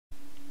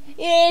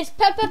It's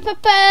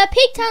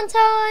Pigtown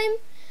time!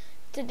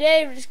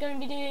 Today we're just going to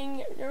be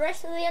doing the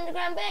rest of the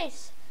underground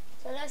base.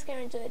 So let's get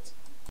into it.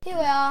 Here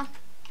we are.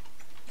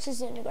 This is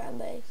the underground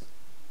base.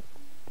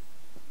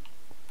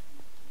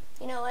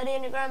 You know where the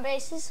underground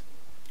base is?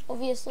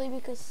 Obviously,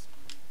 because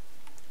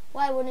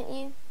why wouldn't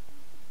you?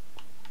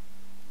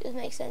 It does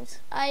make sense.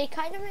 I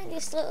kind of made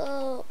this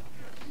little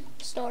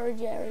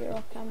storage area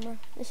off camera.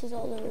 This is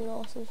all the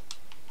resources.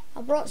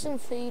 I brought some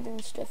food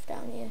and stuff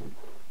down here.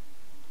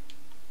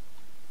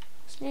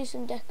 Let's do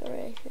some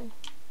decoration.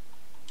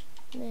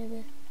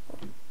 Maybe.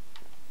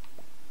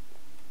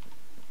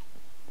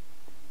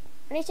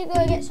 I need to go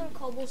and get some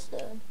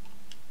cobblestone.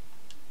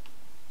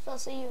 So I'll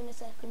see you in a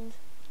second.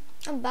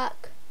 I'm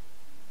back.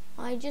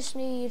 I just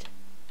need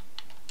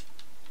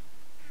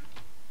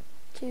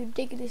to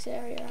dig this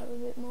area out a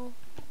bit more.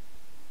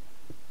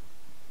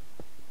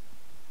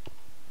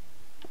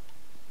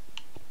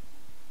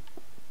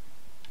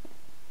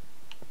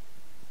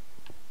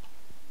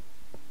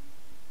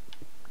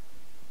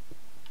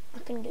 I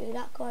can do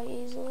that quite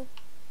easily.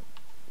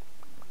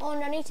 Oh,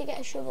 and I need to get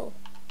a shovel.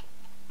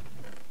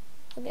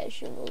 I'll get a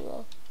shovel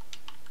though.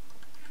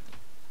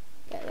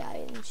 Get the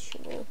iron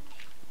shovel.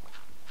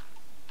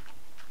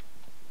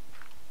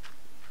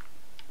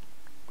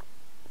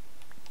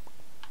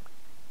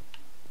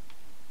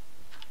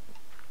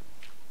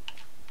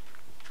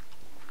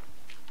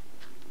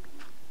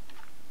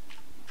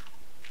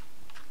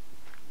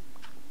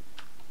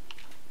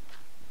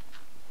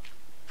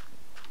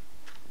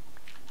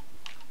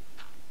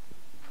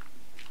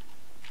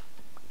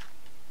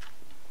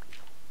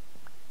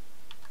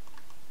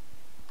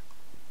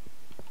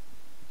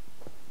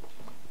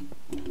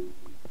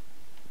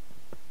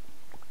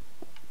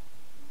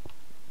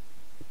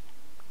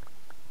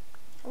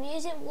 I'm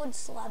using wood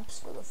slabs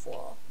for the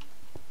floor.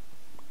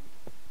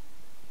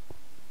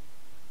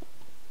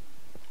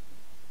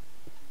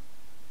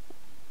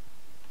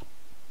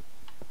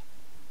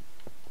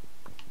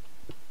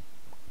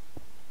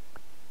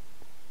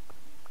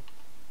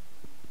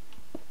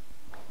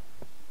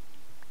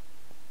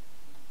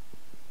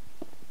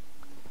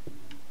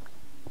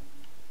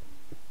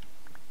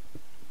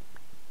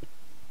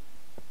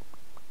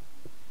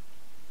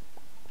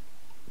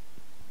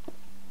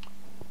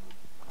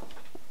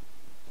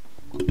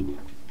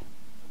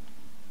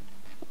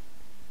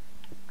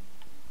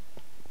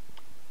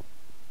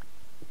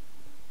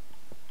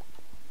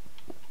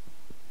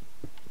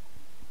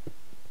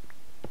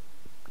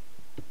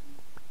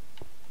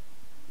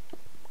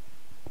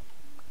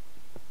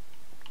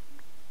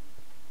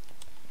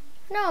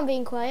 No, I'm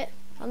being quiet.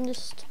 I'm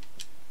just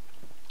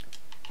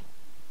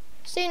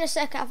seeing a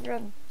sec after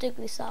I've dug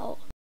this out.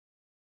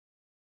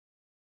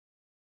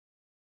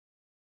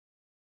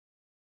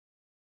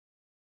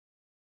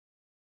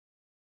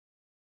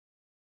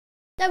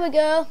 There we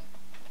go.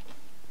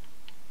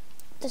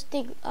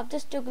 I've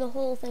just dug the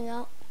whole thing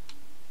out.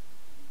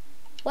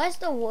 Where's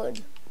the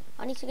wood?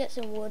 I need to get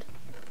some wood.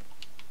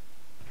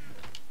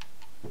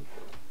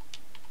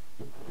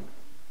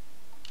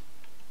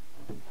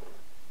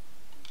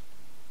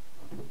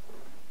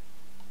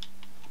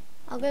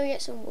 I'll go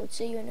get some wood,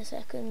 see you in a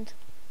second.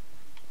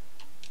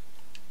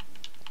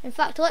 In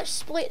fact, let's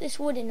split this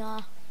wood in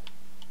half.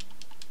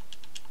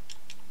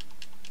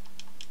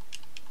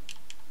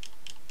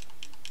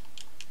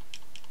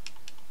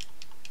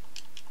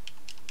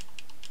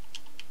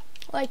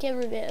 Like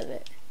every bit of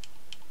it.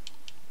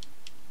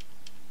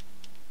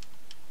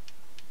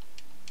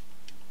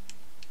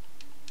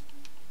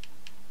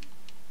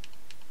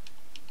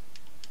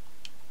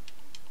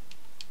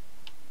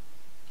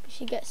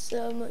 She gets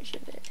so much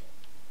of it.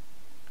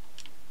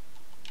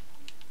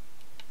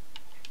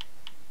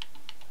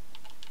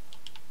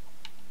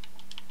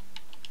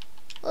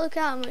 Look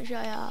how much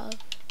I have.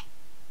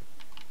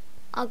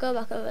 I'll go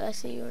back over there,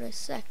 see you in a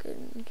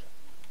second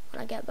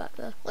when I get back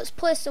there. Let's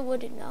place the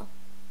wood in now.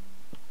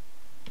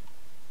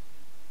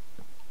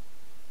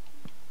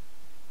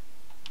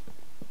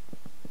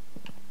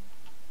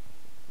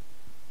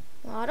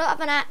 Oh, I don't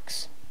have an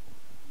axe.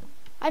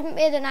 I haven't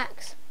made an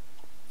axe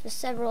for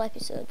several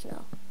episodes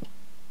now.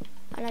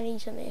 And I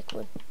need to make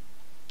one.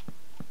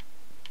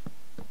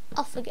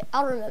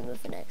 I'll remember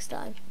for next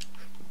time.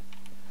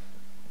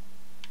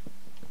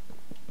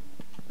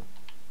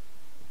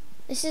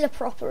 This is a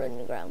proper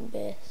underground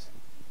base.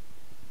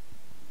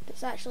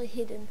 It's actually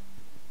hidden.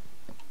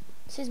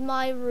 This is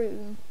my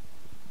room.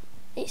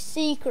 It's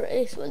secret,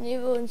 this one. The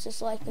other one's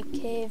just like a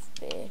cave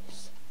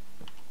base.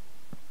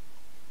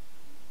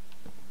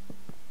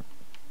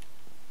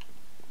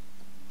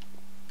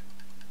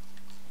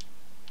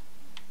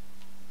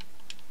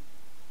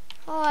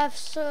 Oh, I have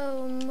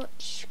so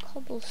much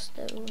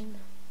cobblestone.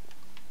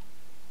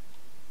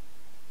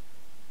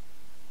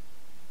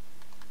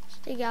 Let's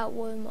dig out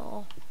one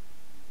more.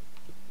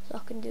 So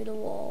I can do the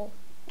wall.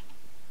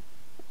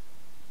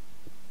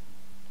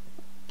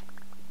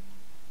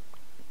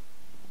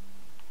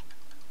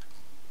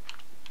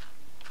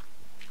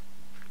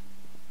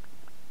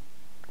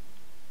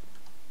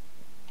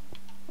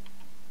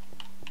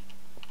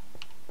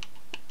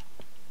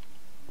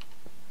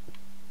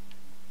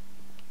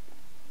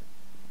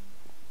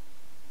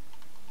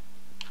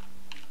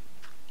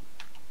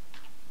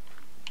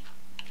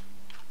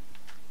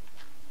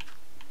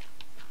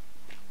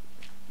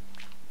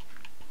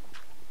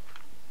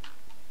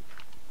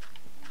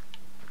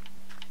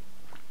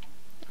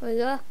 There we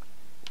go.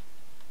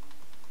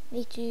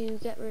 Need to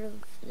get rid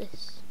of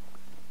this.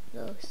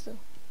 No, still.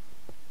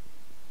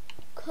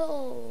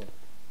 Coal.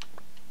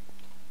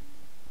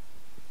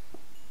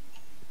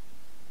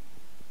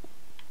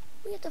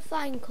 We have to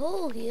find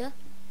coal here.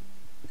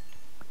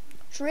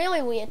 It's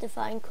really weird to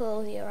find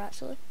coal here,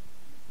 actually.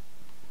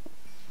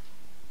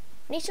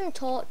 I need some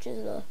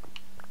torches though.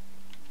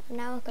 And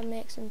now I can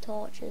make some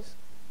torches.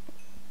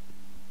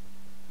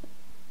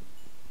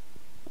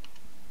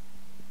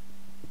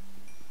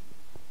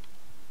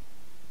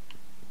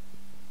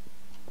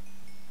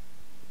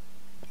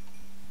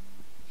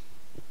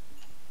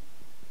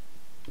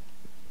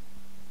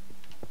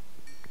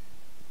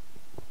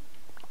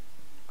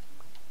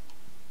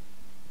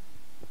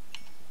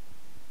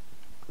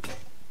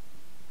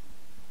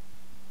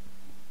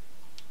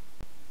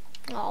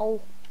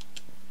 Oh.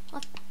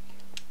 What?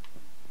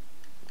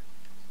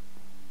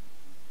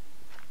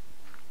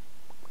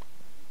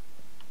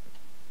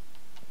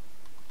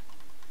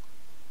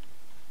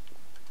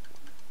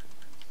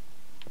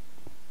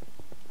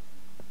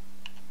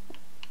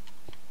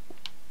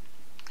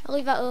 I'll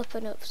leave that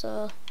open up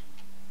so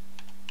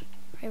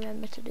I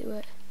remember to do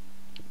it.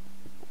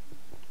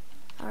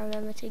 I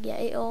remember to get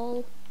it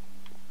all.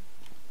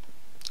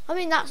 I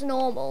mean, that's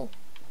normal.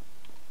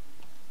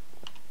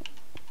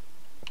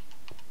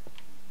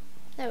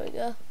 There we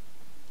go.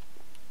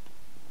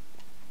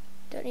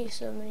 Don't need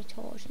so many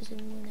torches in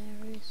one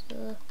area,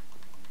 so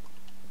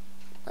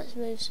let's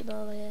move some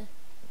over here.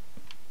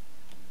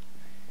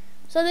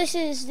 So this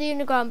is the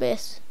underground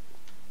base.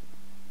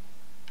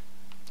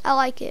 I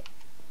like it.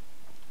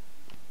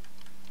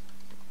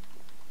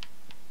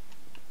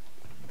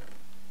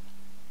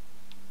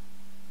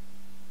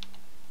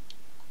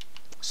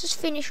 Let's just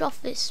finish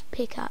off this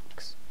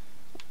pickaxe.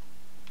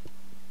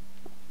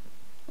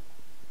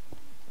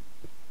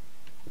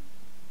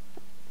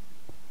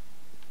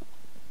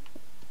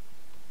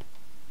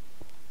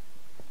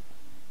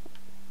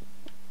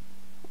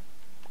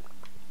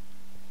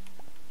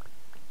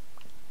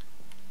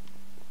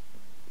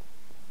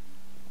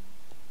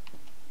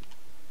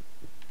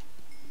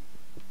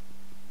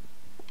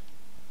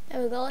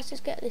 There we go, let's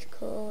just get this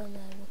coal and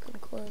then we can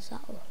close that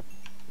up.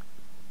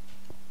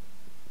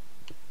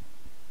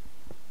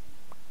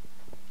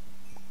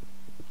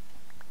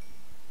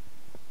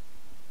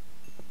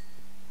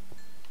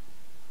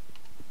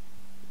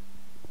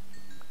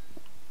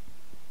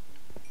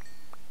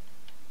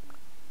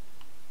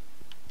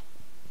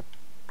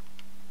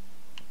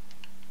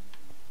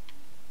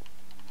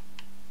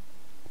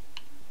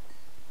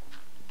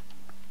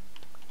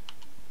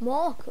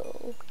 More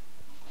coal?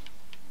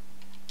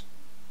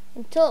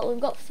 In total, we've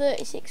got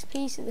 36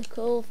 pieces of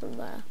coal from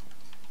there.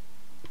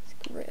 Let's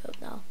cover it up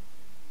now.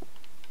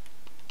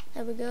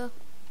 There we go.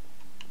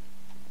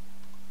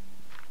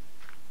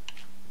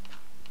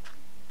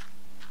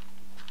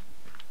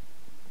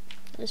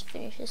 Just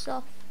finish this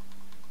off.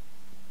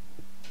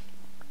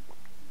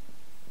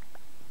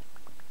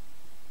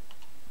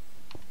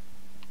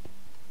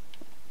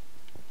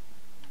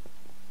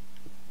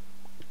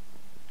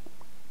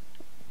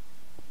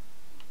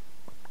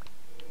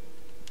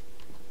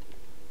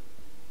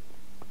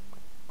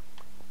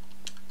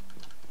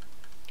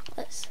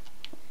 Let's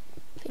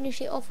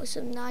finish it off with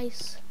some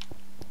nice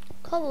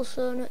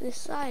cobblestone at this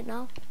side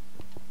now.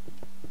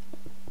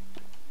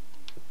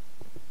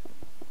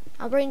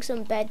 I'll bring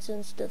some beds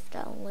and stuff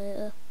down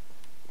later.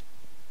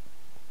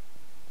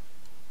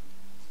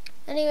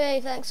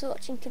 Anyway, thanks for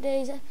watching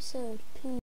today's episode. Peace.